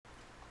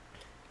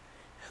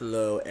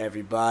Hello,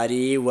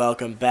 everybody.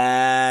 Welcome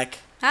back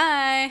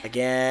Hi.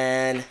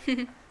 again.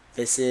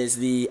 This is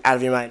the Out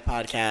of Your Mind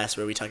podcast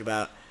where we talk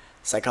about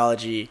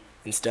psychology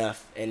and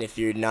stuff. And if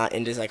you're not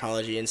into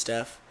psychology and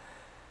stuff,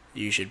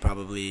 you should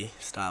probably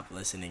stop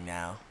listening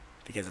now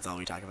because that's all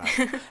we talk about.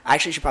 I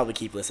actually should probably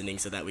keep listening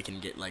so that we can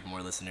get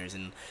more listeners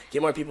and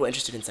get more people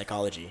interested in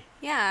psychology.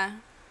 Yeah.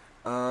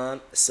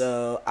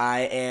 So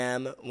I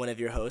am one of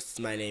your hosts.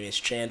 My name is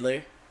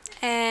Chandler.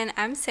 And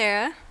I'm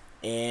Sarah.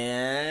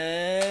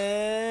 And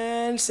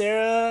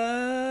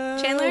Sarah,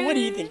 Chandler? what do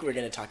you think we're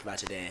going to talk about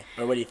today?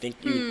 Or what do you think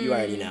you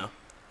already know?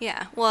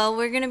 Yeah. Well,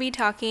 we're going to be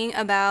talking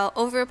about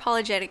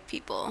over-apologetic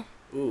people.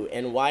 Ooh,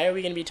 and why are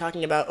we going to be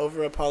talking about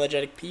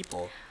over-apologetic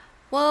people?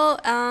 Well,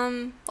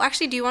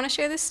 actually, do you want to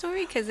share this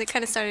story? Because it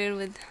kind of started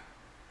with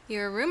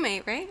your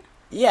roommate, right?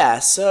 Yeah,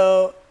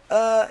 so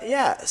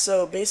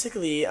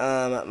basically,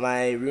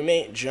 my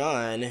roommate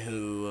John,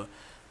 who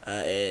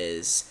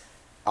is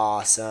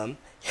awesome.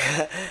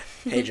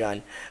 Hey,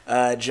 John.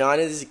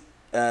 John is,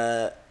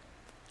 I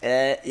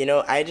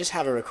just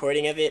have a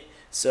recording of it,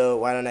 so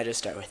why don't I just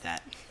start with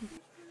that?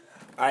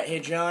 All right, hey,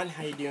 John,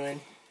 how you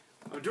doing?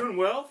 I'm doing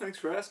well, thanks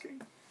for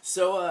asking.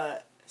 So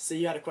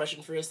you had a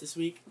question for us this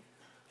week?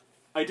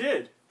 I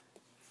did.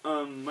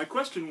 My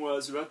question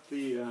was about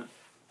it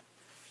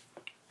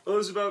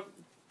was about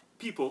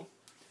people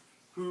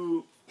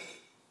who,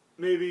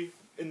 maybe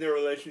in their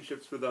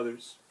relationships with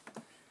others,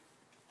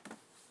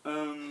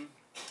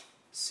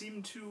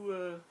 seem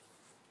to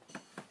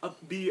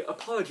be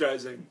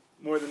apologizing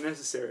more than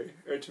necessary,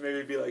 or to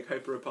maybe be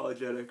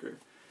hyper-apologetic, or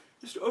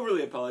just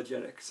overly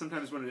apologetic,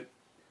 sometimes when it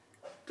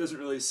doesn't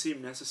really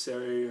seem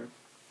necessary,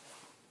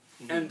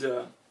 and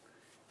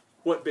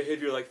what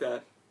behavior like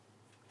that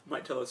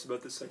might tell us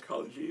about the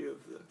psychology of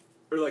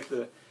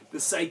the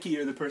psyche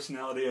or the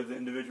personality of the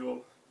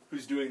individual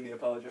who's doing the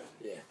apologizing.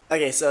 Yeah.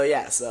 Okay, so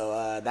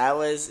that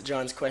was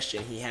John's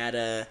question. He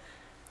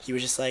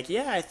was just like,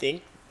 yeah, I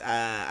think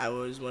I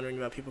was wondering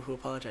about people who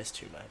apologize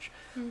too much.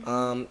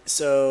 Mm-hmm.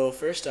 So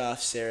first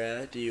off,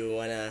 Sarah, do you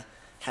want to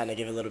kind of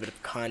give a little bit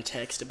of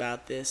context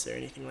about this or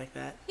anything like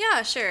that?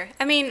 Yeah, sure.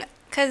 I mean,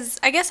 because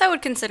I guess I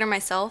would consider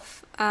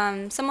myself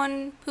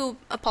someone who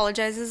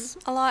apologizes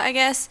a lot, I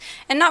guess,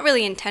 and not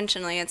really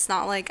intentionally. It's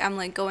not like I'm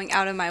going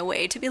out of my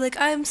way to be like,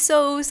 I'm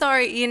so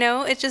sorry,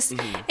 It just,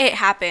 it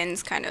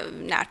happens kind of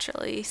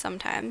naturally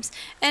sometimes.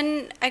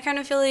 And I kind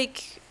of feel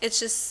like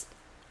it's just,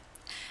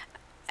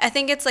 I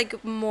think it's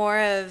more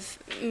of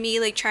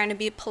me trying to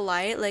be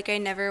polite. I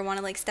never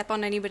want to step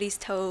on anybody's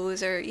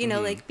toes or,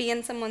 be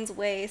in someone's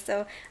way.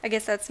 So I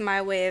guess that's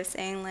my way of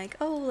saying I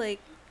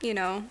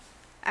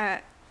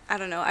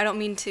don't know. I don't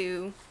mean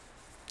to,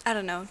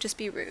 just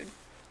be rude.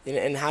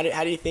 And how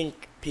do you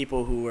think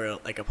people who are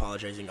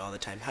apologizing all the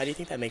time, how do you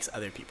think that makes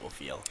other people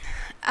feel?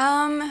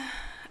 Or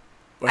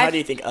how do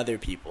you think other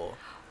people?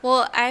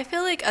 Well, I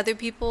feel like other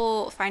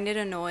people find it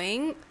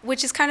annoying,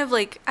 which is kind of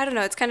I don't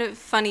know, it's kind of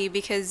funny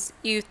because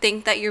you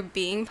think that you're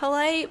being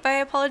polite by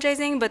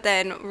apologizing, but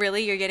then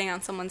really you're getting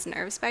on someone's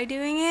nerves by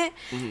doing it.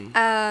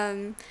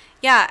 Mm-hmm.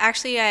 Yeah,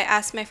 actually I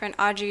asked my friend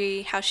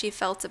Audrey how she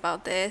felt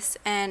about this,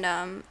 and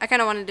I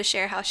kind of wanted to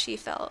share how she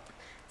felt.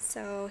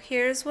 So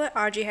here's what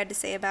Audrey had to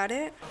say about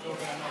it.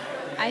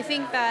 I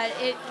think that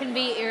it can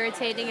be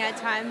irritating at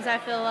times. I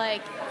feel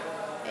like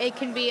it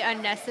can be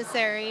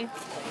unnecessary,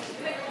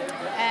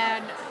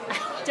 and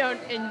I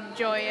don't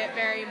enjoy it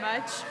very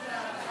much.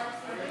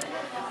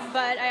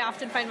 But I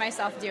often find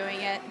myself doing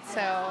it,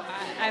 so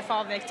I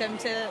fall victim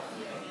to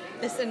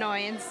this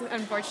annoyance,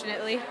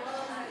 unfortunately.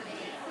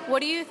 What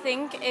do you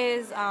think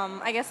is,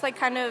 I guess,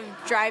 kind of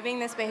driving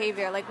this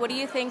behavior? What do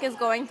you think is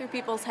going through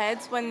people's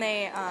heads when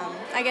they,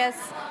 I guess,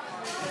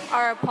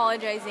 are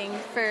apologizing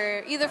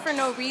for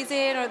no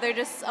reason, or they're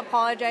just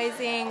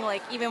apologizing,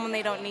 even when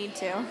they don't need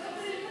to?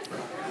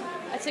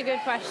 That's a good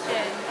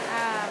question.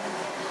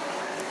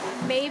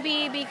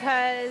 Maybe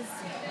because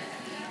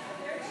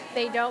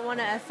they don't want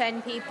to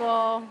offend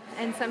people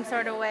in some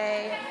sort of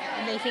way,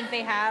 and they think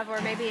they have,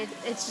 or maybe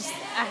it's just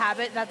a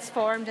habit that's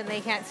formed and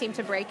they can't seem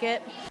to break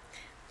it.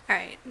 All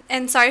right.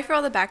 And sorry for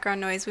all the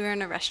background noise. We were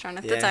in a restaurant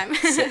at the time.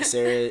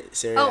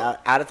 Sarah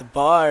out at the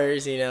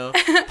bars,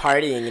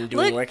 partying and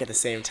doing work at the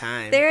same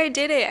time. There, I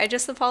did it. I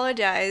just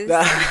apologized.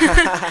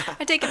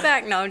 I take it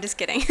back. No, I'm just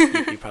kidding.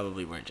 You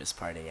probably weren't just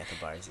partying at the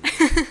bars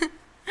either.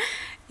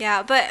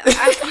 Yeah, but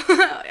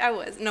I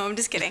was. No, I'm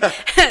just kidding.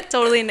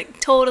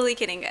 Totally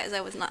kidding, guys.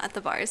 I was not at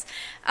the bars.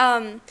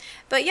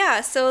 But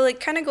yeah, so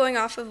kind of going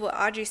off of what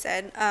Audrey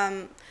said,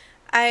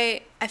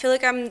 I feel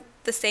like I'm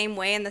the same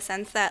way in the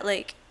sense that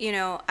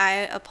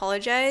I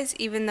apologize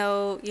even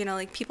though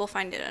people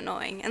find it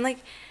annoying, and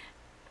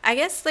I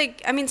guess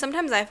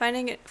sometimes I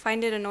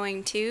find it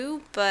annoying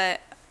too, but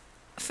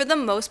for the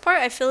most part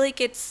I feel like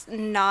it's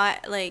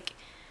not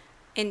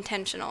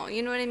intentional.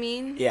 You know what I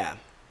mean? Yeah.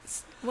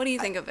 What do you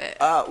think of it?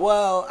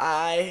 Well,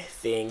 I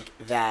think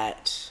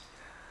that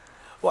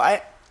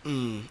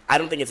I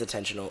don't think it's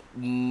intentional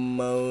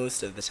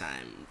most of the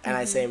time. And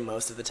I say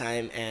most of the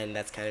time, and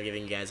that's kind of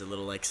giving you guys a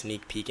little like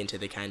sneak peek into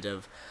the kind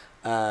of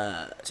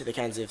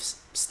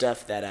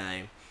stuff that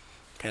I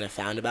kind of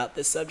found about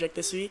this subject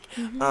this week.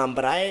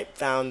 But I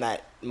found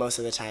that most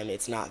of the time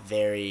it's not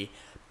very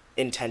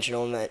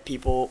intentional, and that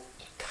people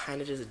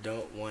kind of just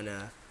don't want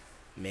to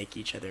make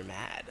each other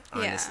mad,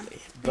 honestly.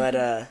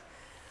 But,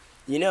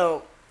 you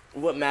know,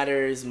 what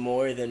matters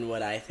more than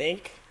what I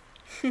think?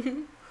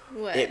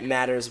 What? It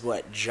matters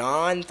what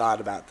John thought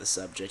about the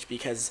subject,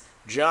 because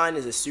John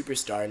is a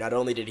superstar. Not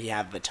only did he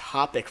have the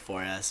topic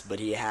for us, but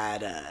he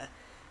had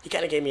he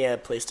kind of gave me a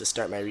place to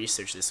start my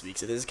research this week.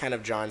 So this is kind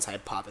of John's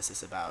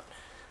hypothesis about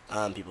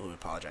people who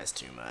apologize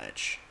too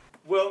much.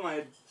 Well,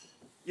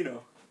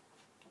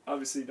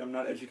 obviously I'm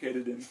not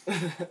educated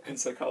in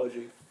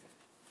psychology,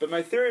 but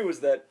my theory was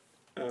that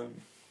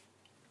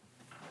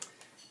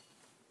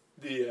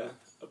the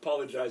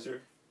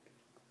apologizer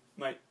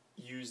might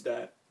use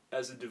that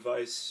as a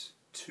device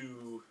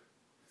to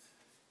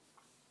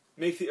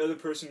make the other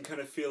person kind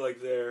of feel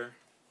like they're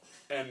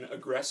an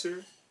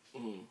aggressor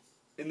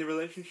in the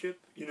relationship.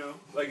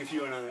 Like if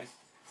you and I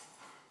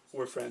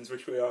were friends,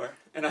 which we are,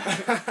 and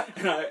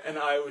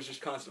I was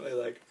just constantly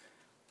like,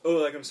 oh,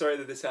 like I'm sorry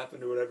that this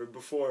happened or whatever,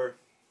 before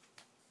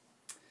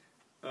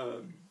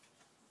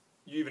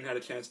you even had a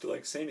chance to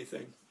like say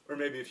anything, or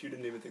maybe if you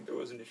didn't even think there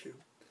was an issue,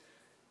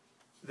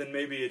 then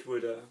maybe it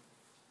would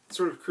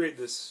sort of create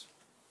this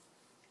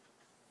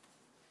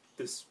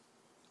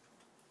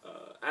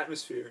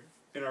atmosphere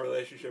in our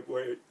relationship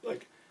where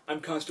like I'm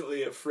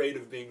constantly afraid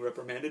of being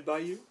reprimanded by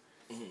you,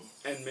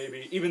 and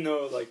maybe even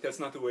though like that's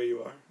not the way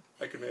you are,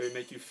 I could maybe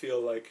make you feel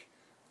like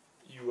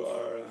you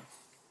are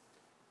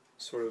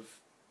sort of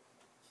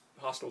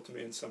hostile to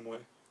me in some way.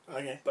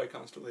 Okay. By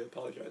constantly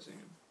apologizing.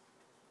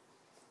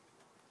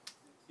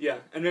 Yeah,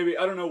 and maybe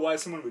I don't know why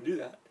someone would do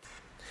that.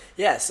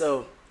 Yeah,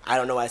 so I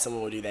don't know why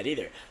someone would do that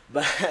either.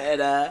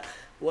 But,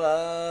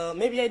 well,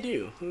 maybe I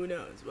do. Who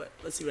knows?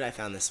 Let's see what I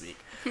found this week.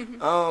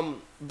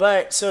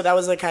 But, so that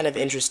was a kind of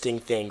interesting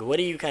thing. What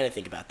do you kind of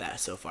think about that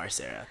so far,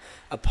 Sarah?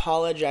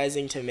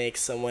 Apologizing to make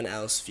someone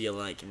else feel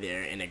like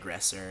they're an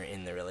aggressor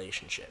in the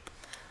relationship.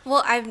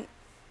 Well,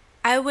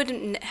 I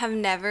wouldn't have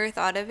never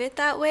thought of it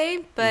that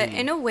way, but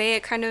in a way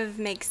it kind of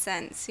makes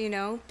sense,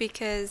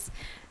 because,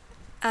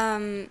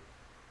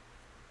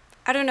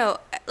 I don't know,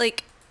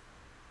 like,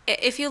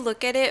 if you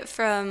look at it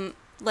from,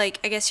 like,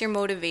 I guess your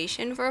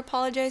motivation for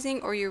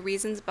apologizing or your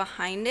reasons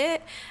behind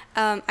it,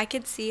 I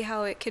could see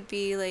how it could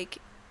be, like,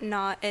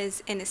 not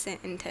as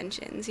innocent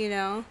intentions,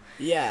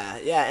 Yeah,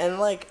 and,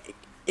 like,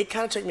 it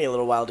kind of took me a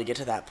little while to get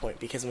to that point,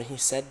 because when he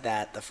said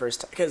that the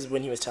first time, because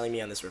when he was telling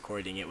me on this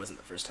recording, it wasn't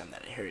the first time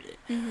that I heard it.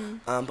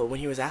 But when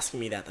he was asking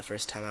me that the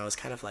first time, I was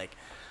kind of like,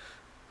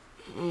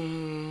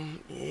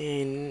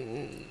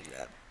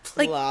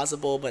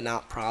 plausible, but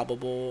not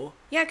probable.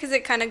 Yeah, because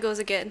it kind of goes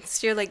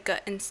against your, like,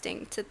 gut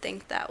instinct to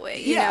think that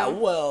way, you Yeah, know?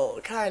 well,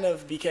 kind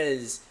of,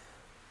 because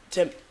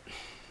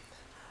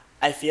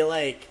I feel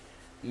like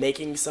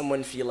making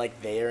someone feel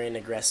like they are an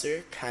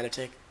aggressor, kind of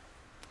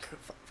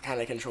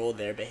control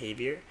their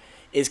behavior,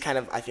 is kind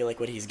of, I feel like,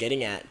 what he's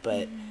getting at,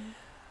 but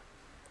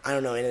I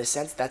don't know, in a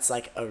sense, that's,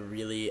 like, a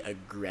really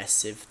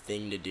aggressive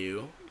thing to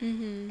do,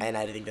 and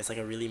I think that's, like,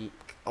 a really,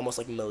 almost,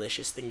 like,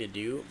 malicious thing to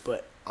do,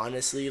 but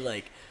honestly,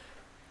 like,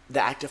 the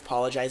act of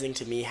apologizing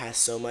to me has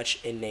so much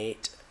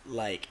innate,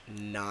 like,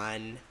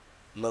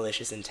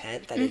 non-malicious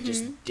intent that it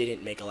just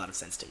didn't make a lot of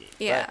sense to me.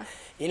 Yeah.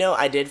 But,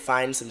 I did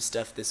find some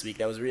stuff this week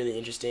that was really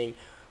interesting.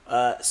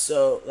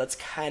 So let's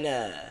kind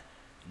of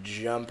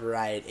jump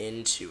right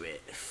into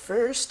it.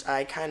 First,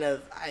 I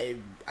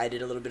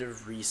did a little bit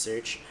of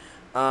research.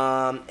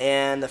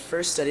 And the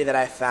first study that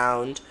I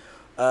found,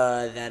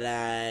 that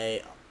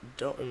I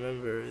don't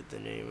remember the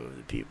name of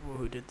the people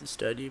who did the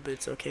study, but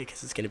it's okay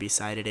because it's going to be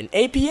cited in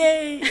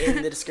APA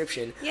in the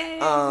description. Yay!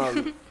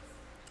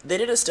 They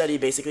did a study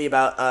basically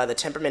about the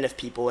temperament of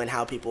people and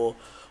how people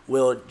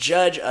will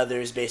judge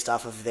others based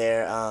off of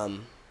their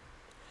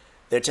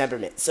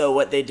temperament. So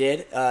what they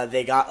did,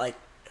 they got like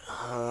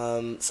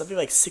something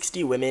like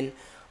 60 women,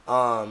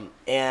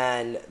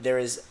 and there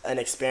is an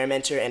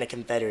experimenter and a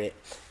confederate.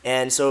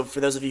 And so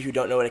for those of you who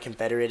don't know what a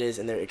confederate is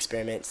and their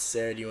experiments,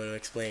 Sarah, do you want to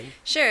explain?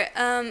 Sure.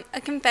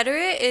 A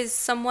confederate is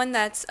someone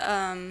that's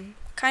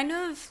kind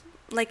of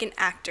like an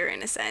actor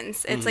in a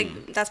sense. It's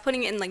like, that's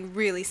putting it in like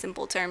really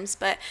simple terms,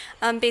 but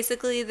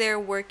basically they're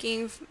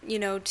working,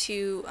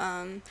 to,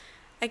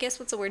 I guess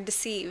what's the word,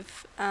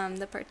 deceive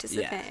the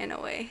participant in a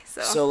way.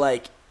 So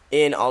like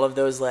in all of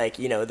those, like,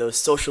 those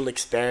social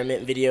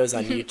experiment videos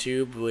on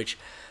YouTube,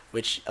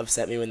 which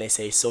upset me when they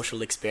say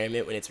social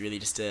experiment when it's really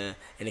just an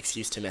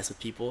excuse to mess with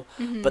people.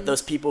 But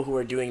those people who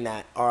are doing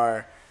that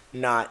are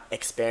not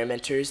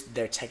experimenters.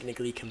 They're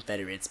technically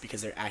confederates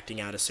because they're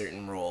acting out a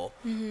certain role.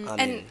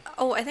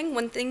 I think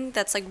one thing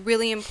that's like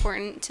really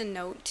important to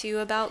note too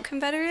about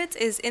confederates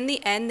is in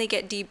the end they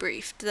get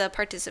debriefed, the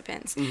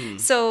participants.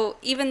 So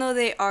even though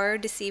they are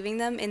deceiving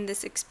them in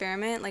this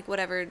experiment, like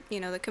whatever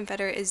the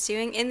confederate is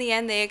doing, in the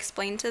end they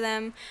explain to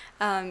them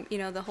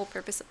the whole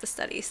purpose of the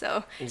study.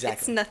 So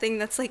it's nothing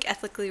that's like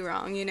ethically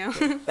wrong.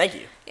 Thank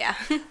you.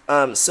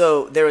 Yeah.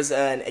 So there was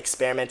an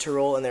experimenter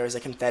role and there was a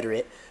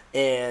confederate.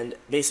 And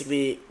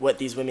basically what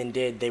these women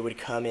did, they would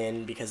come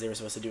in because they were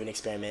supposed to do an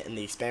experiment, and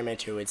the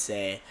experimenter would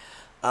say,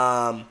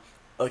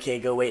 okay,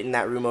 go wait in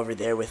that room over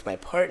there with my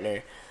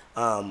partner,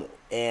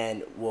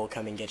 and we'll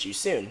come and get you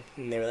soon.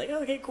 And they were like,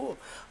 oh, okay, cool.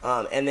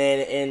 And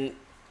then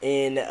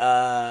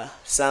in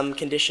some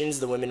conditions,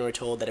 the women were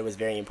told that it was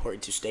very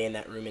important to stay in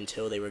that room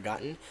until they were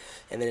gotten.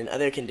 And then in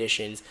other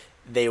conditions,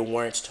 they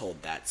weren't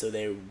told that. So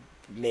they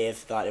may have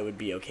thought it would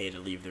be okay to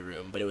leave the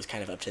room, but it was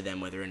kind of up to them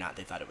whether or not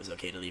they thought it was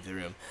okay to leave the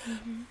room.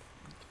 Mm-hmm.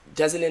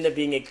 Doesn't end up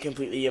being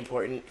completely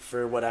important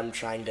for what I'm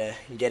trying to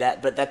get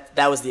at, but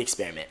that was the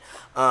experiment.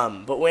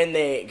 But when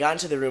they got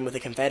into the room with the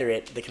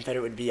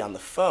Confederate would be on the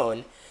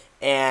phone,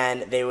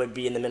 and they would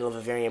be in the middle of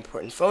a very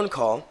important phone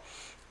call,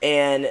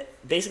 and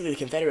basically the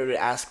Confederate would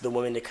ask the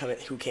woman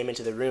who came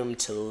into the room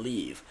to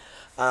leave.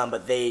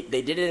 But they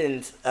did it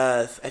in,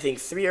 I think,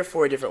 3 or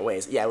 4 different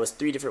ways. Yeah, it was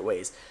 3 different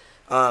ways.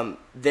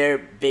 Their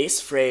base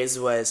phrase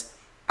was,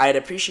 "I'd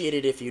appreciate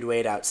it if you'd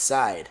wait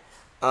outside."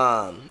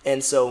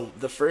 And so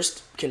the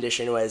first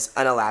condition was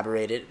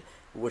unelaborated,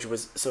 which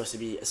was supposed to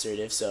be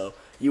assertive. So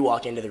you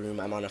walk into the room,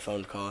 I'm on a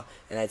phone call,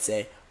 and I'd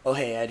say, oh,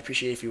 hey, I'd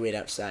appreciate if you wait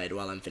outside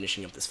while I'm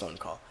finishing up this phone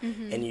call.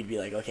 Mm-hmm. And you'd be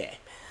like, okay.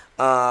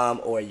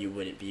 Or you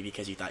wouldn't be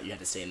because you thought you had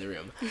to stay in the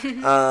room.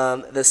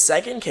 The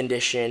second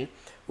condition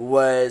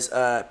was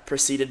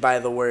preceded by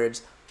the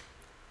words,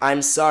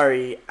 "I'm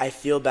sorry, I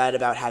feel bad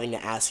about having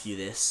to ask you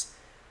this,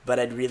 but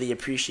I'd really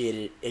appreciate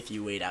it if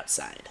you wait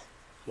outside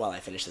while I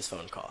finish this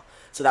phone call."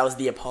 So that was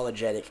the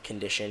apologetic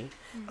condition,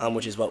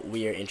 which is what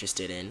we're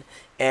interested in.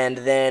 And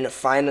then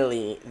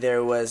finally,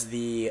 there was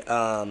the,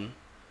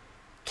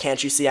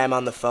 "Can't you see I'm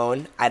on the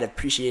phone? I'd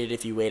appreciate it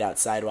if you wait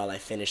outside while I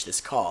finish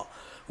this call,"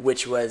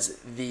 which was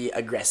the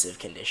aggressive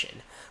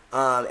condition.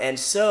 And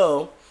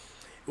so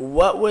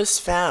what was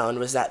found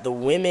was that the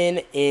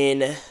women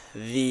in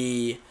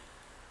the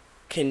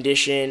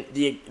condition,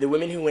 the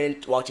women who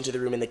walked into the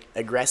room in the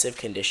aggressive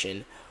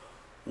condition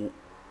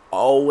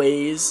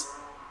almost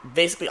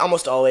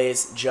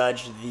always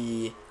judged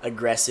the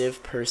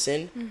aggressive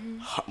person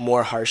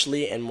more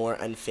harshly and more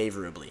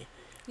unfavorably.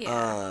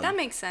 Yeah, that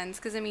makes sense,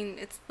 because, I mean,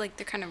 it's like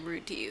they're kind of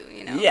rude to you,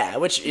 you know? Yeah,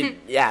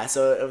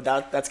 so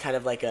that's kind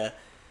of like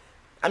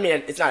I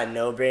mean, it's not a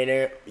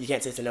no-brainer. You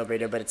can't say it's a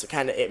no-brainer, but it's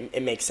kind of,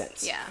 it makes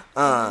sense. Yeah.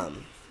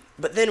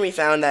 But then we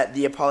found that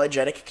the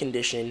apologetic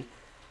condition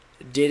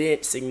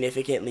didn't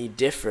significantly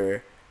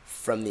differ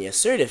from the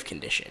assertive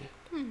condition.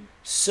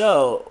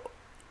 So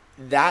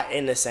that,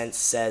 in a sense,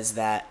 says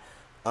that,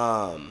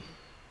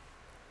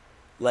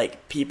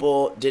 like,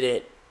 people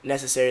didn't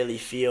necessarily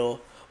feel,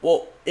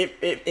 well,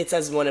 it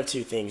says one of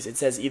 2 things. It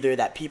says either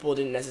that people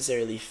didn't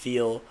necessarily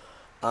feel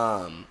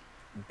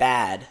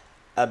bad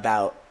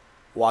about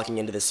walking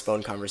into this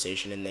phone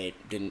conversation, and they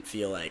didn't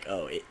feel like,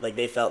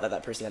 they felt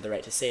that person had the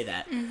right to say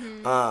that.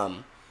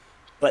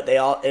 But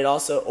it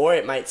also, or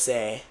it might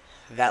say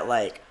that,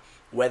 like,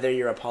 whether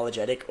you're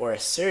apologetic or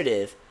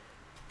assertive,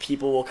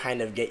 people will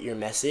kind of get your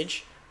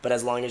message, but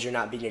as long as you're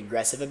not being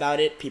aggressive about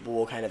it, people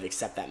will kind of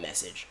accept that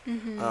message.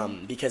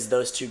 Because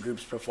those 2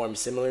 groups performed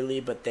similarly,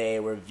 but they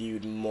were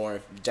viewed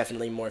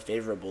definitely more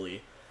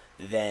favorably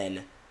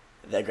than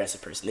the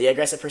aggressive person. The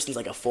aggressive person's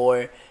like a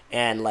 4,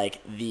 and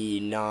like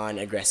the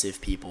non-aggressive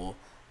people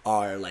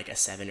are like a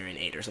 7 or an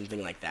 8 or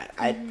something like that.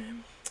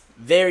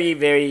 Very,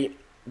 very,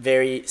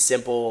 very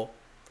simple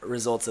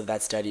results of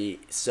that study.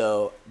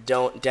 So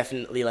don't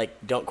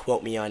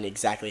quote me on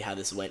exactly how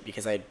this went,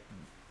 because I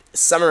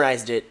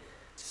summarized it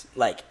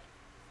like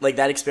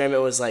that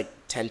experiment was like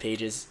 10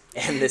 pages,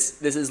 and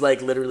this is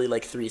like literally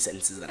like 3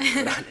 sentences that I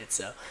wrote on it.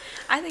 So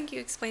I think you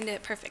explained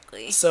it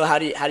perfectly. So how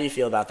do you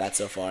feel about that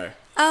so far?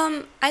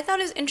 I thought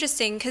it was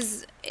interesting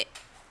because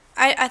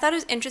I thought it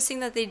was interesting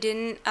that they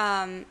didn't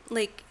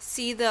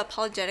see the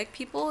apologetic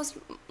people as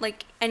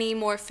like any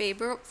more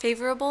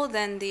favorable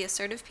than the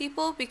assertive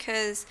people,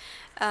 because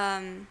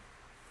I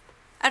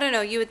don't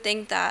know, you would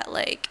think that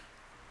like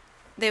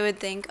they would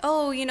think,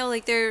 oh, you know,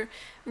 like they're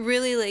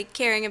really like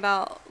caring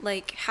about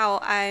like how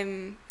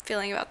I'm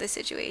feeling about this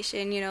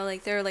situation, you know,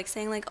 like they're like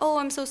saying like, oh,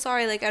 I'm so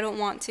sorry, like I don't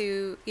want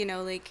to, you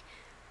know, like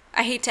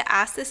I hate to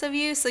ask this of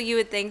you. So you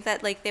would think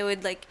that like they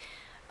would like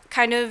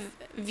kind of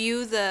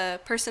view the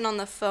person on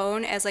the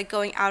phone as like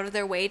going out of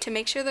their way to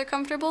make sure they're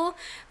comfortable,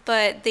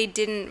 but they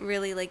didn't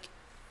really like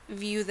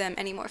view them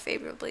any more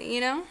favorably, you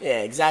know?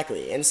 Yeah,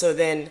 exactly. And so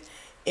then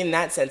in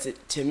that sense,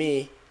 to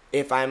me,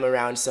 if I'm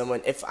around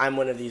someone, if I'm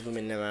one of these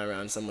women and I'm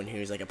around someone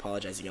who's like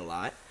apologizing a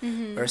lot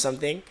or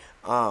something,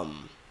 I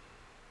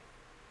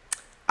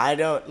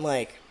don't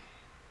like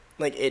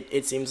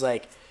it seems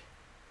like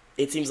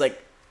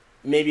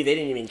maybe they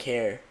didn't even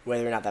care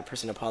whether or not that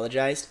person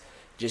apologized,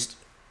 just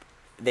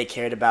they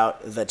cared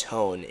about the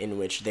tone in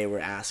which they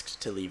were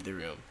asked to leave the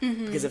room.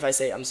 Because if I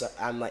say I'm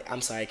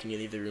sorry, can you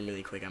leave the room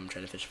really quick? I'm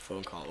trying to finish a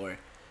phone call, or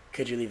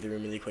could you leave the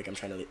room really quick? I'm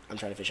trying to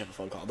finish up a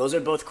phone call. Those are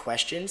both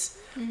questions,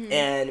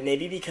 and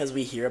maybe because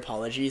we hear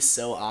apologies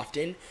so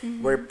often,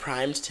 we're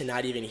primed to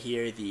not even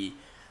hear the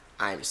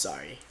 "I'm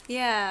sorry."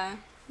 Yeah,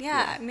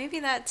 maybe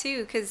that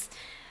too. Because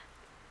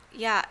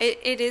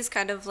it is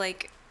kind of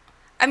like,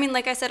 I mean,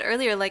 like I said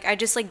earlier, like I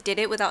just like did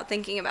it without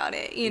thinking about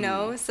it, you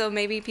know? So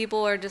maybe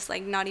people are just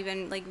like not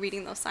even like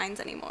reading those signs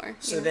anymore.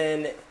 So you know?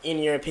 then, in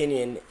your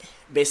opinion,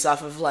 based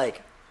off of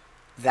like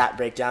that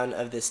breakdown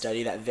of this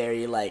study, that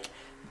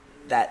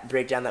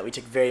breakdown that we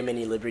took very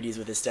many liberties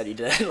with this study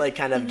to like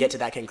kind of get to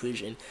that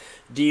conclusion,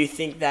 do you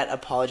think that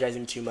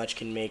apologizing too much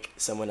can make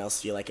someone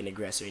else feel like an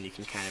aggressor and you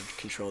can kind of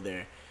control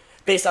their,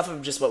 based off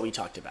of just what we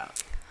talked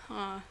about?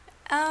 I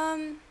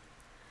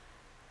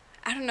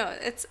don't know.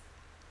 It's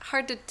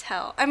hard to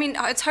tell. I mean,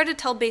 it's hard to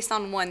tell based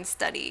on one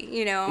study,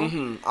 you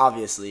know?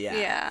 Obviously, yeah.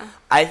 Yeah.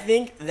 I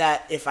think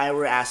that if I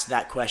were asked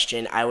that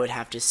question, I would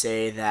have to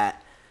say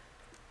that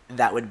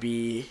that would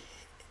be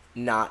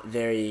not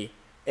very,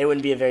 it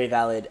wouldn't be a very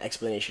valid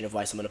explanation of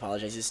why someone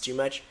apologizes too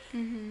much.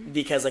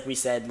 Because like we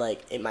said,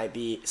 like it might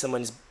be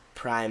someone's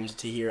primed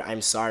to hear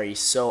 "I'm sorry"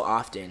 so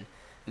often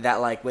that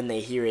like when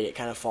they hear it, it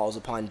kind of falls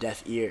upon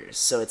deaf ears.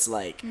 So it's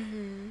like,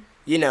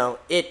 you know,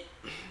 it,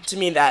 to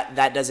me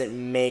that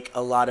doesn't make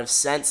a lot of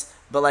sense.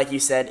 But like you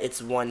said,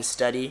 it's one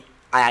study.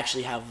 I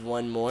actually have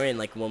one more and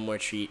like one more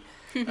treat.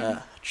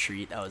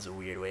 Treat, that was a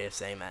weird way of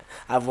saying that.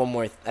 I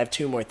have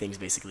two more things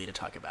basically to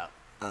talk about.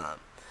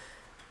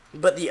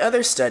 But the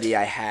other study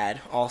I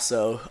had,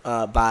 also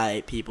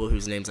by people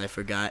whose names I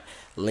forgot,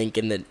 link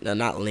in the,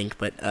 not link,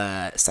 but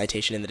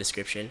citation in the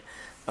description.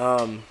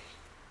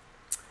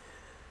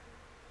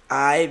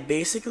 I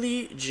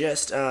basically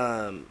just,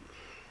 I'm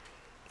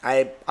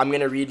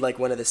going to read like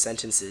one of the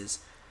sentences,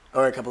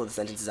 or a couple of the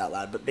sentences out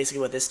loud, but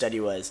basically what this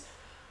study was,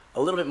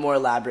 a little bit more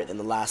elaborate than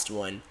the last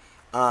one.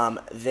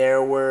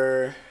 There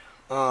were,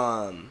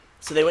 so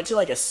they went to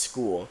like a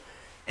school,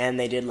 and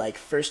they did like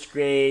first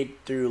grade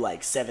through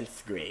like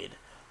seventh grade,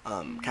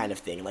 kind of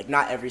thing. Like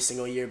not every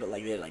single year, but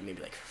like they did like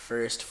maybe like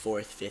first,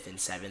 fourth, fifth, and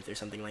seventh or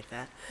something like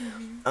that.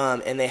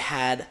 And they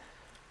had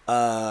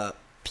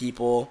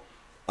people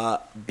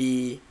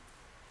be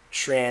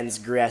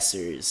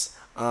transgressors,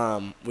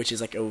 which is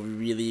like a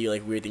really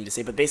like weird thing to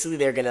say. But basically,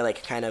 they're gonna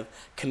like kind of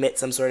commit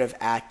some sort of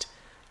act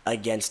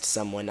against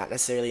someone, not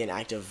necessarily an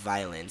act of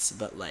violence,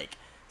 but like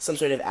some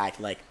sort of act,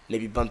 like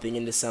maybe bumping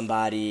into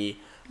somebody,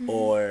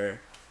 or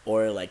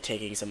like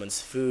taking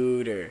someone's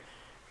food or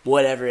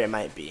whatever it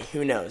might be.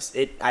 Who knows?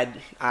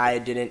 I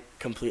didn't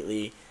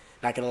completely,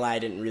 not gonna lie, I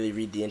didn't really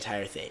read the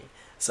entire thing,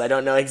 so I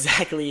don't know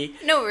exactly.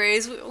 No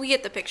worries, we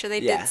get the picture. They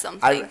did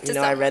something.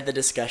 I read the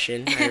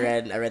discussion. I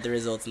read the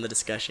results in the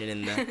discussion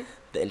in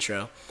the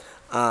intro.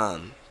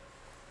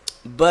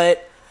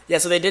 But yeah,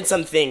 so they did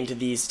something to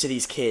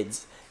these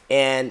kids,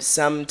 and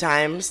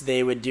sometimes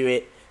they would do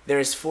it.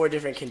 There's 4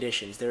 different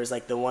conditions. There was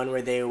like the one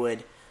where they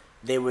would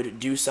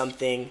do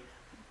something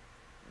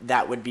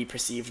that would be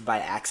perceived by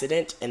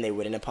accident and they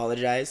wouldn't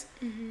apologize.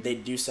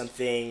 They'd do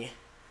something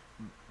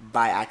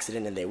by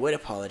accident and they would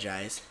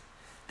apologize.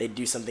 They'd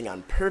do something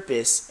on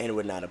purpose and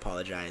would not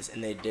apologize.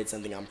 And they did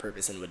something on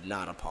purpose and would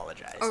not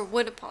apologize. Or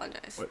would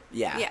apologize.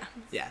 Yeah.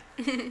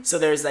 So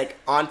there's like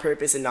on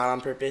purpose and not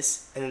on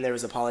purpose, and then there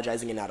was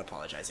apologizing and not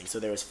apologizing. So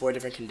there was 4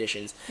 different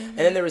conditions, and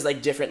then there was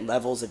like different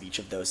levels of each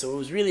of those. So it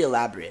was really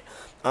elaborate.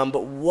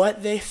 But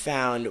what they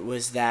found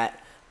was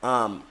that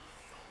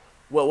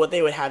what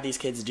they would have these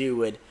kids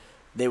do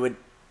they would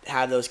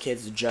have those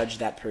kids judge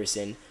that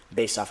person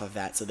based off of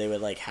that. So they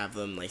would like have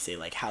them like say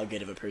like, how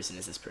good of a person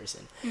is this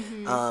person?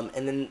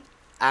 And then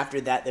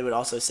after that, they would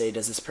also say,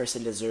 does this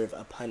person deserve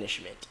a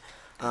punishment?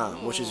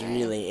 Which is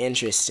really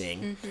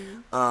interesting.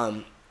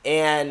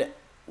 And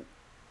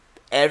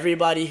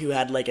everybody who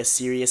had like a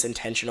serious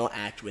intentional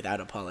act without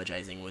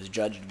apologizing was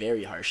judged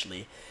very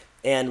harshly,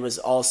 and was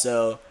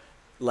also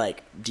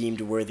like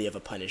deemed worthy of a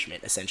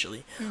punishment,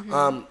 essentially.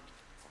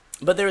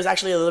 But there was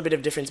actually a little bit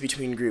of difference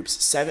between groups.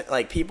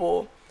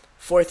 People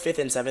 4th, 5th,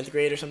 and 7th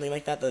grade or something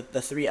like that,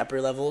 the 3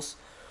 upper levels,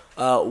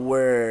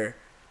 were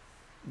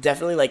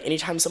definitely like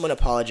anytime someone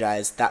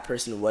apologized, that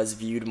person was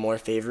viewed more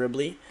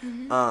favorably.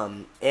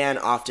 And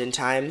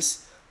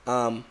oftentimes,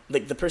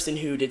 like the person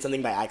who did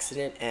something by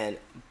accident and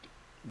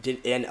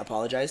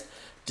apologized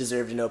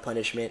deserved no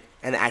punishment,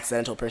 and the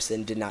accidental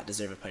person did not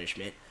deserve a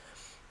punishment.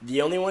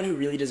 The only one who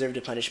really deserved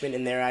a punishment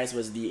in their eyes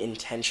was the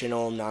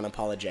intentional,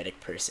 non-apologetic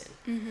person.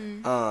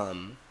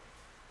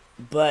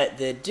 But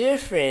the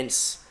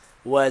difference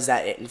was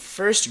that in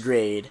first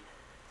grade,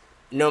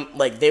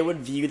 they would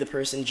view the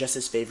person just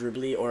as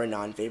favorably or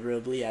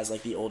non-favorably as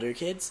like the older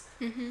kids.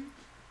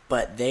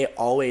 But they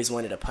always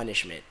wanted a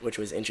punishment, which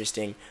was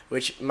interesting,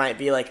 which might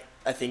be like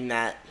a thing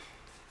that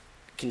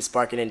can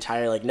spark an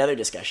entire like another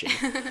discussion.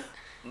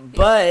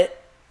 But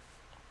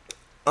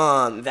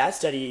that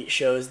study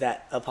shows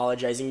that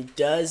apologizing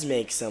does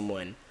make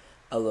someone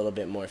a little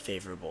bit more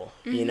favorable,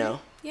 you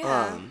know?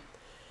 Yeah.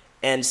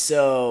 And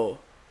so,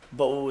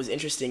 but what was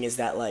interesting is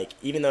that, like,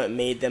 even though it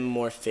made them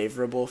more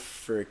favorable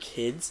for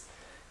kids,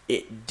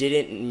 it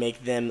didn't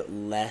make them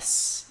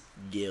less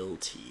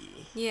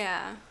guilty.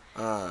 Yeah.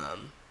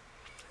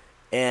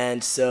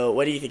 And so,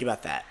 what do you think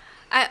about that?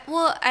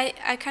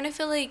 I kind of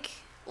feel like,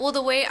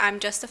 the way I'm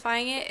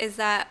justifying it is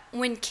that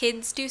when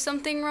kids do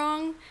something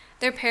wrong,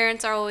 their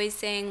parents are always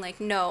saying like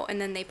no,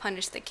 and then they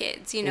punish the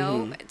kids, you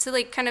know, to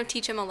like kind of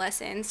teach them a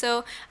lesson.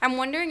 So I'm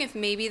wondering if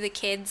maybe the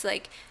kids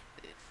like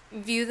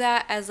view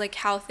that as like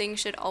how things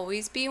should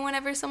always be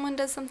whenever someone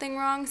does something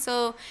wrong.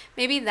 So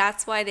maybe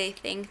that's why they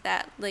think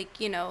that like,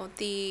 you know,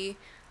 the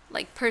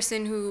like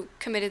person who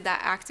committed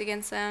that act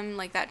against them,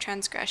 like that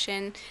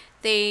transgression,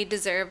 they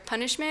deserve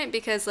punishment,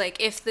 because like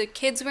if the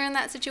kids were in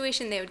that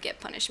situation, they would get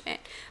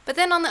punishment. But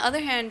then on the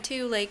other hand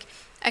too, like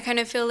I kind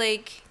of feel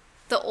like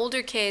the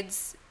older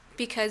kids,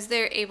 because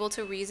they're able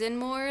to reason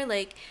more,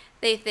 like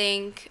they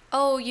think,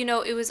 oh, you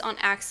know, it was on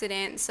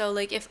accident. So,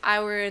 like, if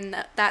I were in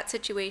that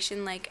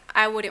situation, like,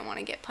 I wouldn't want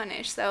to get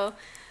punished. So,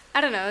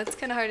 I don't know. It's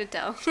kind of hard to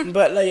tell.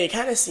 But, like, it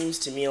kind of seems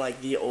to me like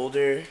the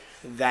older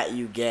that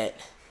you get,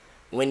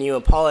 when you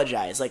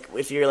apologize, like,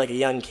 if you're, like, a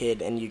young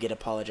kid and you get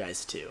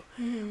apologized to,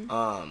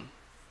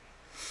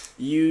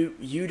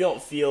 you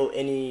don't feel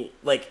any,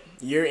 like,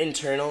 your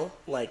internal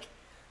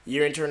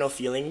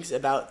feelings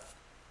about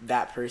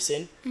that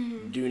person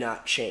do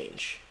not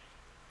change.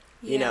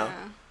 You know?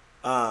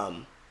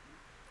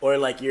 Or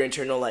like your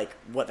internal, like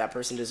what that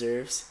person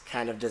deserves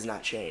kind of does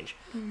not change.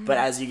 But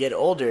as you get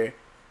older,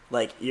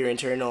 like your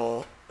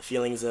internal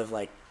feelings of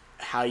like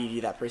how you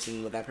view that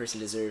person, what that person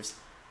deserves,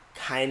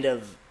 kind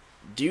of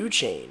do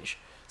change.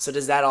 So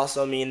does that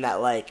also mean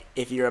that like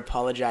if you're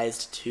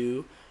apologized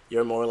to,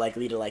 you're more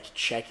likely to like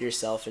check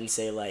yourself and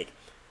say like,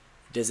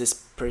 does this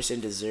person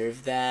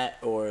deserve that?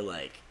 Or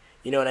like,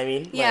 you know what I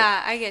mean?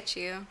 Yeah, I get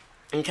you.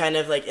 And kind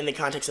of like in the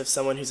context of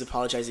someone who's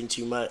apologizing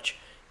too much,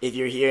 if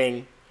you're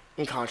hearing,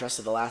 in contrast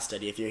to the last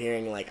study, if you're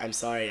hearing like, I'm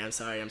sorry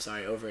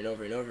over and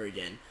over and over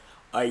again,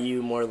 are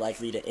you more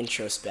likely to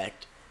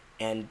introspect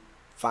and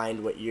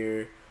find what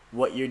you're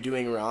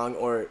doing wrong,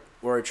 or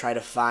try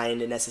to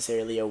find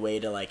necessarily a way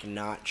to like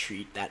not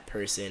treat that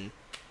person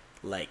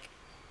like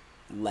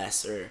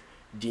less,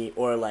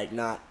 or like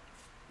not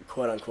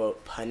quote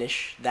unquote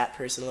punish that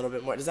person a little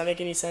bit more? Does that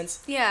make any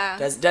sense? Yeah.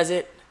 Does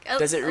it?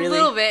 Does it really? A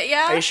little bit,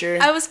 yeah. Are you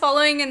sure? I was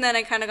following and then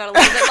I kind of got a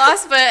little bit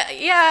lost, but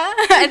yeah,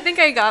 I think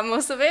I got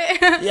most of it.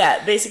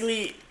 Yeah,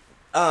 basically,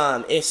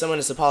 if someone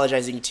is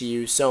apologizing to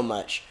you so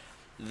much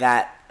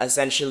that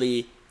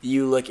essentially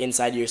you look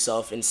inside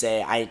yourself and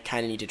say, I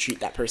kind of need to treat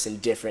that person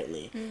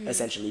differently,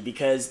 essentially,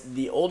 because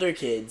the older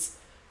kids,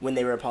 when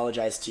they were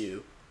apologized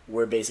to,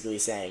 were basically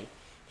saying,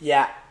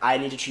 yeah, I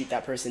need to treat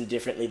that person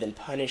differently than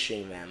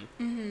punishing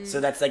them. So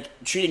that's like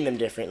treating them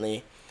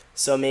differently.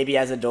 So maybe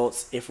as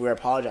adults, if we're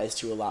apologized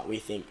to a lot, we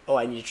think, oh,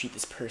 I need to treat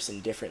this person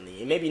differently.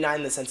 And maybe not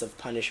in the sense of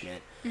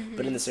punishment,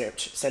 but in the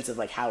sense of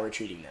like how we're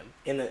treating them.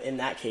 In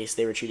that case,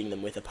 they were treating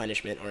them with a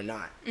punishment or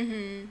not.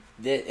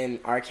 In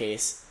our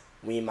case,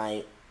 we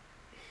might,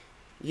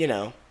 you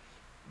know,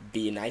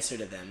 be nicer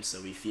to them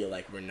so we feel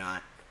like we're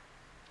not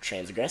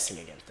transgressing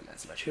against them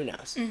as much. Who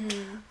knows?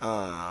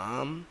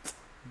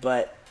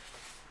 But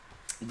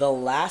the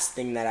last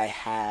thing that I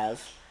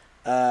have...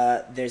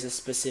 there's a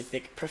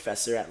specific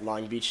professor at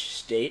Long Beach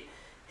State.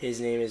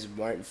 His name is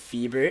Martin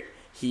Fiebert.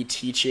 He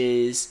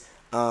teaches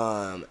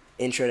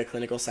intro to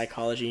clinical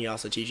psychology. He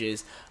also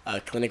teaches a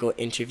clinical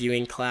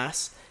interviewing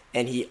class,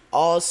 and he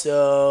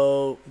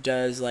also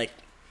does like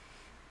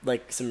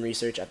some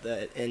research at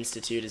the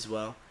institute as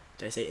well.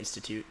 Did I say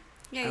institute?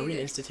 Yeah, Are we an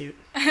institute?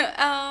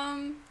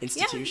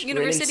 Institution. Yeah,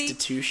 University.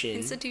 Institution.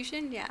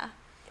 Institution. Yeah.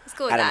 Let's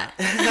go with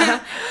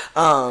that.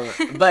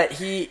 But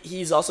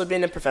he's also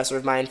been a professor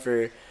of mine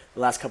for the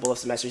last couple of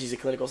semesters. He's a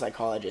clinical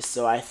psychologist,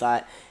 so I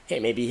thought,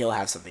 hey, maybe he'll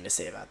have something to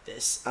say about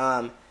this.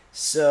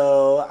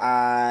 So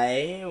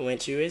I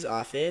went to his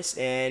office,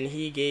 and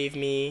he gave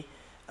me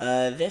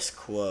this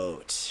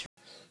quote.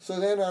 So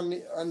then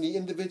on the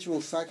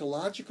individual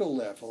psychological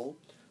level,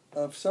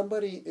 if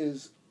somebody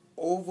is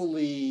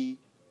overly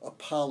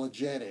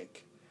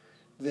apologetic,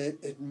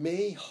 that it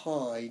may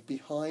hide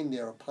behind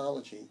their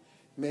apology,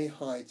 may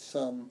hide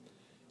some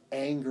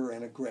anger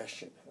and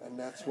aggression. And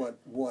that's what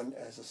one,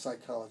 as a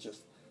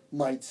psychologist,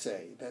 might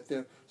say, that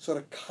they're sort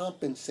of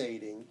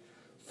compensating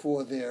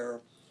for their,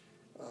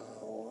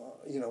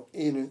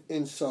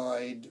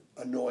 inside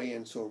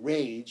annoyance or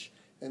rage,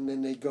 and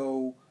then they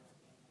go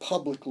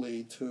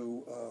publicly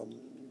to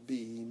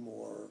be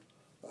more,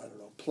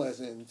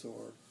 pleasant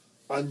or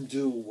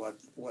undo what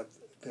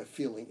they're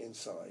feeling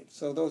inside.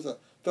 So those are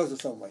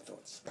some of my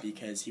thoughts.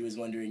 Because he was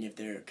wondering if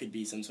there could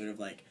be some sort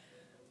of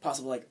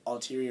possible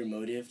ulterior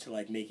motive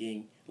to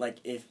making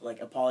if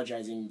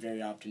apologizing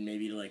very often,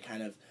 maybe to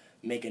kind of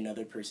make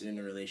another person in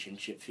a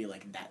relationship feel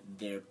like that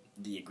they're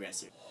the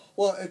aggressor.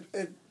 Well,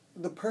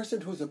 the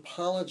person who's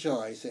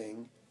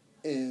apologizing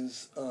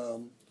is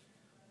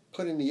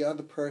putting the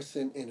other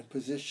person in a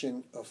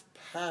position of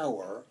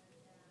power.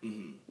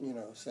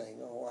 Mm-hmm. Saying,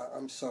 "Oh,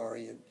 I'm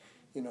sorry, and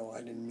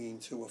I didn't mean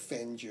to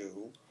offend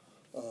you,"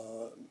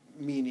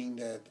 meaning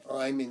that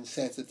I'm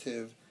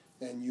insensitive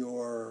and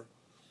you're,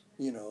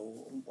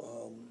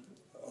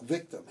 a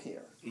victim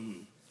here.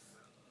 Mm-hmm.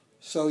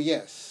 So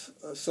yes,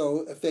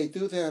 so if they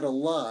do that a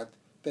lot,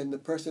 then the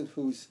person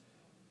who's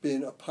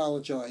been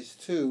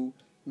apologized to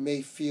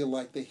may feel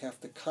like they have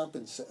to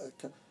compensate,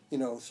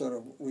 sort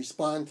of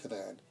respond to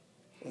that.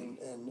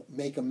 and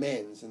make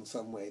amends in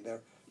some way.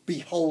 They're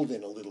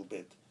beholden a little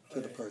bit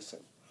to the person.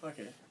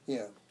 Okay.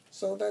 Yeah.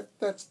 So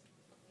that's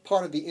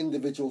part of the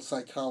individual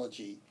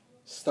psychology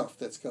stuff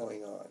that's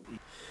going on.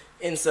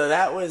 And so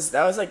that was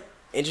like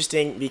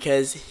interesting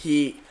because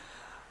he,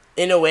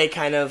 in a way,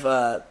 kind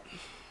of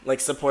like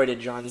supported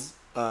John's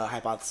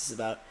hypothesis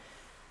about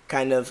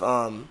about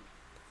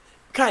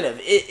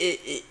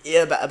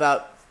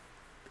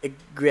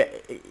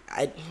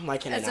why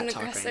can't As I an not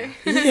talk aggressor. right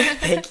now? Yeah,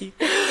 thank you.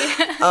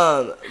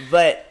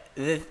 But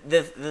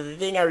the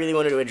thing I really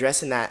wanted to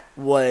address in that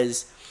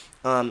was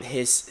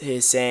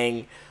his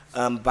saying,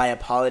 by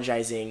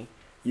apologizing,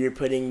 you're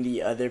putting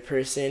the other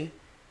person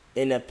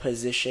in a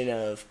position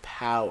of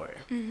power.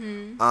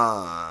 Mm-hmm.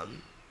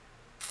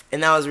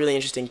 And that was a really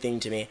interesting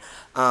thing to me,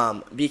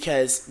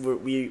 because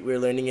we're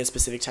learning a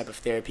specific type of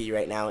therapy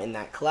right now in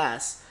that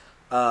class,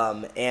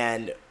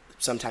 and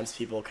sometimes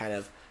people kind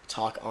of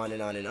talk on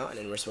and on and on,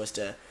 and we're supposed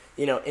to,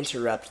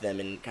 interrupt them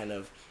and kind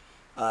of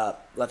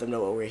let them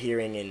know what we're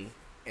hearing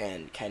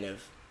and kind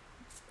of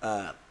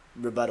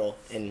rebuttal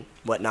and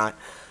whatnot.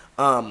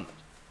 And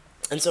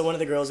so one of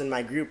the girls in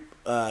my group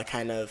by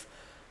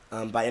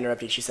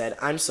interrupting, she said,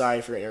 "I'm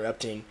sorry for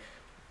interrupting,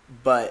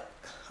 but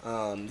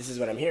this is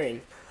what I'm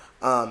hearing."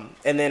 And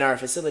then our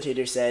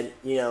facilitator said,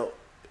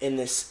 in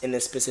this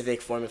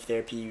specific form of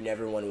therapy, you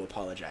never want to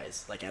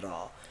apologize, like, at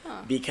all.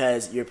 Oh.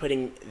 Because you're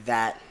putting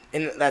that,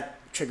 and that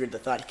triggered the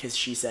thought, because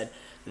she said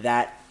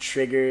that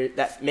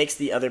makes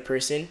the other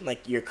person,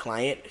 like your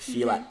client,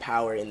 feel at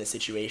power in the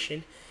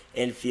situation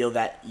and feel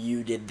that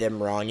you did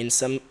them wrong in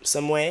some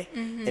way.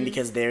 Mm-hmm. And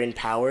because they're in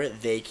power,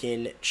 they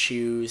can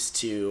choose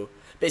to,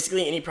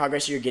 basically any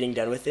progress you're getting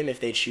done with them,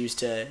 if they choose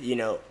to,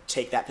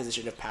 take that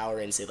position of power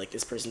and say, like,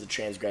 this person's a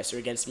transgressor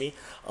against me,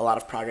 a lot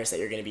of progress that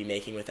you're going to be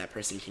making with that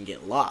person can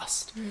get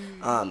lost.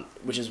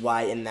 Which is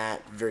why in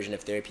that version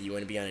of therapy, you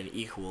want to be on an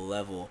equal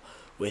level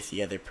with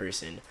the other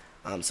person.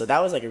 So that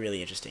was, like, a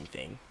really interesting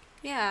thing.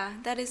 Yeah,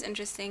 that is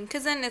interesting.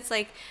 Because then it's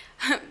like,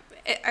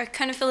 I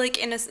kind of feel like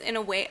in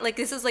a way, like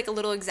this is like a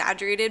little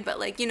exaggerated, but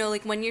like,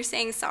 like when you're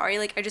saying sorry,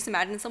 like I just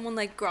imagine someone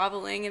like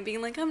groveling and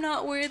being like, I'm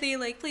not worthy,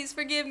 like please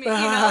forgive me, like,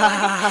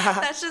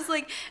 that's just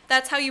like,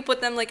 that's how you put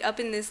them like up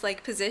in this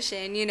like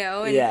position,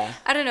 and Yeah.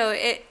 I don't know,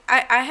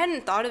 I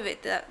hadn't thought of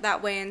it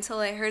that way until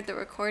I heard the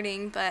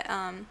recording, but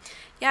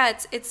yeah,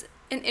 it's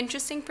an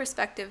interesting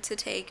perspective to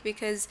take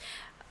because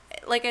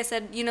like I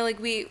said, like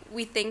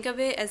we think of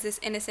it as this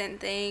innocent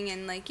thing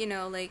and like,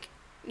 like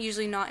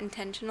usually not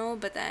intentional,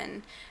 but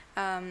then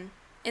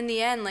in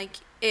the end, like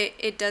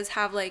it does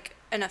have like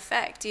an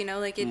effect,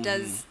 like it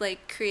does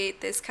like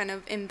create this kind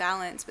of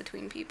imbalance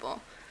between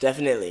people.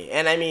 Definitely.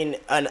 And I mean,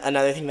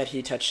 another thing that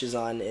he touches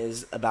on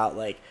is about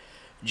like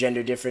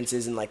gender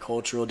differences and like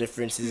cultural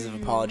differences of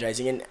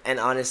apologizing. And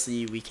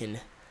honestly, we can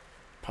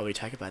probably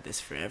talk about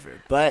this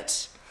forever,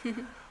 but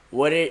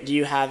do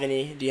you have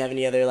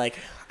any other, like,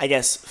 I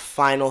guess,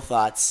 final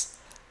thoughts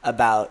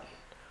about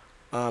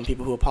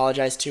people who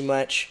apologize too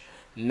much,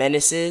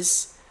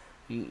 menaces,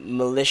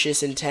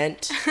 malicious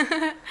intent,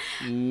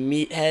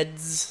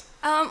 meatheads?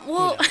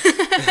 Well,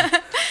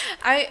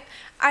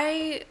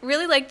 I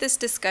really like this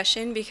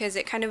discussion because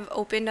it kind of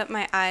opened up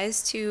my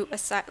eyes to a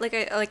side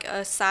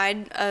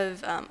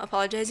of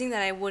apologizing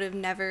that I would have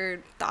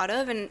never thought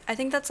of, and I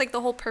think that's like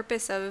the whole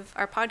purpose of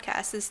our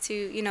podcast is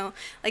to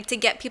like to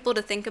get people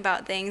to think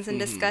about things and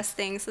discuss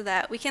things so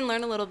that we can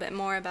learn a little bit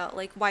more about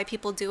like why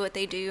people do what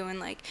they do and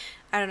like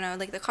I don't know,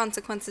 like the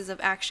consequences of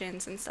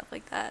actions and stuff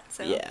like that.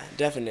 So Yeah,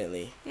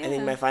 definitely. Yeah. I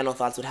think my final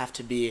thoughts would have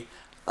to be,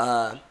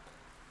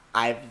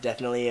 I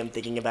definitely am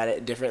thinking about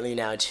it differently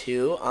now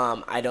too.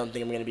 I don't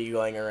think I'm going to be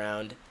going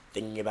around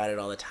thinking about it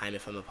all the time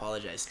if I'm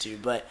apologized to,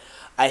 but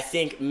I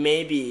think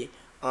maybe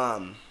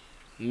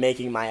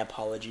making my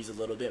apologies a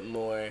little bit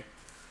more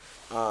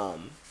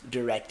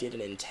directed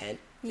and intentional.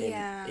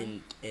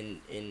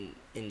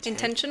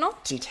 Intentional.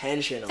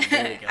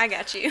 There we go. I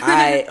got you.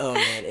 Oh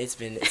man, it's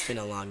been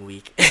a long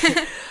week,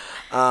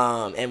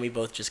 and we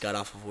both just got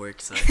off of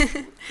work, so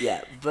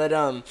yeah. But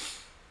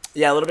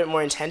yeah, a little bit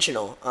more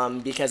intentional,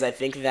 because I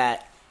think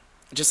that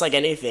just like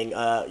anything,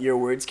 your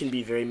words can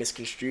be very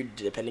misconstrued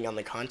depending on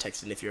the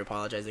context, and if you're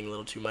apologizing a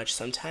little too much,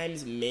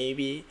 sometimes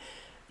maybe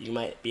you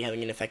might be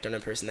having an effect on a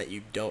person that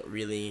you don't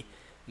really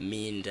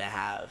mean to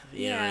have.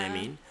 You know what I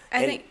mean?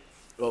 I think.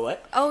 Well,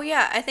 what? Oh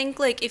yeah, I think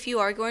like if you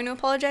are going to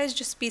apologize,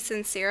 just be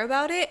sincere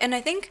about it. And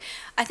I think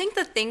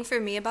the thing for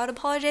me about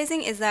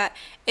apologizing is that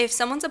if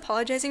someone's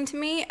apologizing to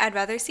me, I'd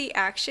rather see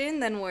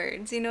action than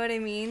words. You know what I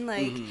mean?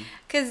 Like,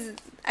 because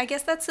I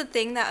guess that's the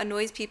thing that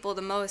annoys people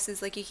the most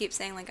is like you keep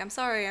saying like I'm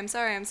sorry, I'm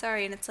sorry, I'm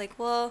sorry, and it's like,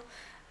 well,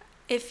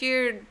 if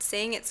you're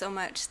saying it so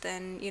much,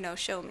 then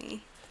show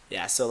me.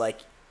 Yeah. So like,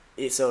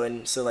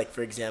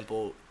 for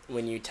example,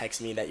 when you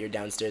text me that you're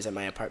downstairs at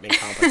my apartment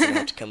complex and I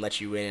have to come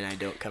let you in and I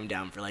don't come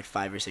down for like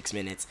 5 or 6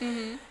 minutes,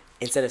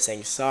 instead of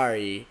saying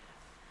sorry,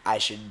 I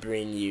should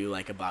bring you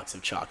like a box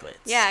of chocolates.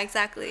 Yeah,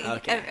 exactly.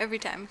 Okay. Every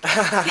time.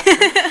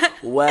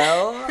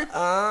 Well,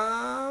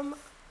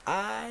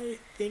 I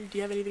think, do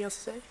you have anything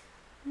else to say?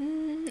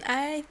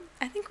 I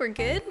think we're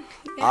good.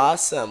 Yeah.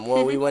 Awesome.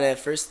 Well, we want to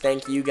first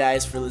thank you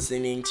guys for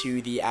listening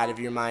to the Out of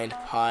Your Mind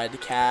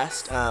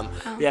podcast.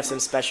 We have some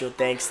special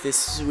thanks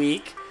this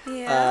week.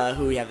 Yeah.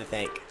 Who we have to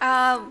thank?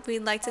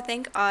 We'd like to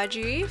thank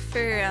Audrey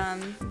for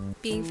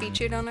being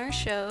featured on our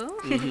show.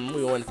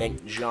 We want to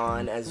thank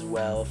John as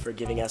well for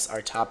giving us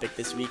our topic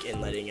this week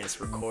and letting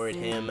us record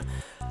him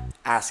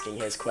asking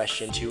his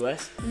question to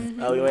us.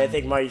 We want to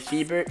thank Marty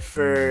Fiebert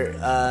for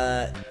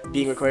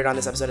being recorded on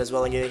this episode as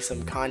well and giving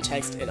some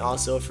context, and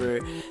also for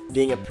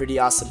being a pretty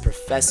awesome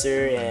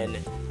professor, and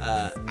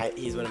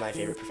he's one of my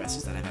favorite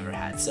professors that I've ever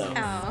had. So,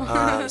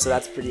 so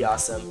that's pretty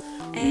awesome.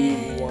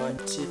 And we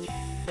want to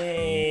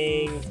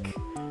thank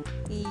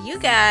you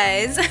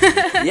guys.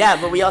 Yeah,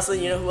 but we also,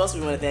 who else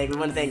we want to thank? We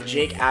want to thank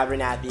Jake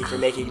Abernathy for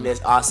making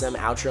this awesome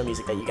outro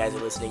music that you guys are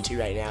listening to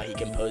right now. He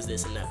composed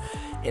this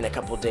in a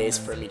couple days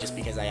for me just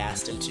because I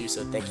asked him to,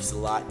 so thank you a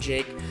lot,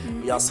 Jake.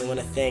 We also want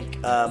to thank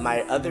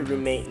my other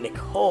roommate,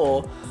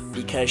 Nicole,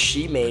 because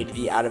she made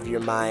the Out of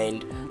Your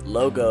Mind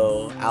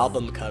logo,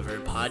 album cover,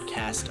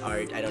 podcast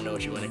art, I don't know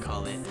what you want to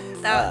call it.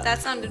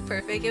 That sounded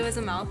perfect. It was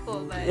a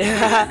mouthful, but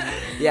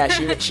yeah,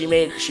 she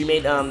made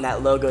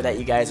that logo that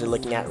you guys are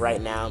looking at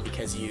right now,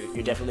 because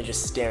you're definitely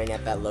just staring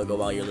at that logo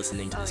while you're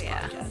listening to this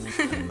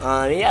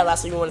podcast. Yeah,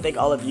 lastly, we want to thank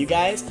all of you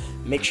guys.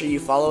 Make sure you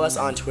follow us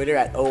on Twitter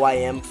at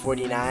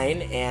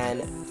OIM49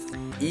 and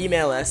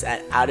email us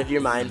at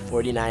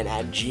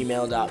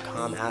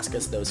outofyourmind49@gmail.com. Ask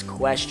us those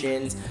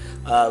questions.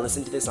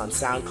 Listen to this on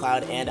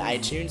SoundCloud and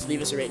iTunes.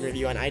 Leave us a rate and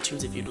review on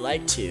iTunes if you'd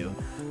like to.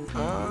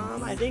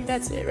 I think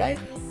that's it, right?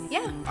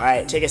 yeah. All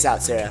right, take us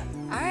out, Sarah.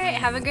 All right.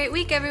 Have a great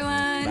week,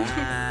 everyone.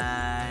 Bye.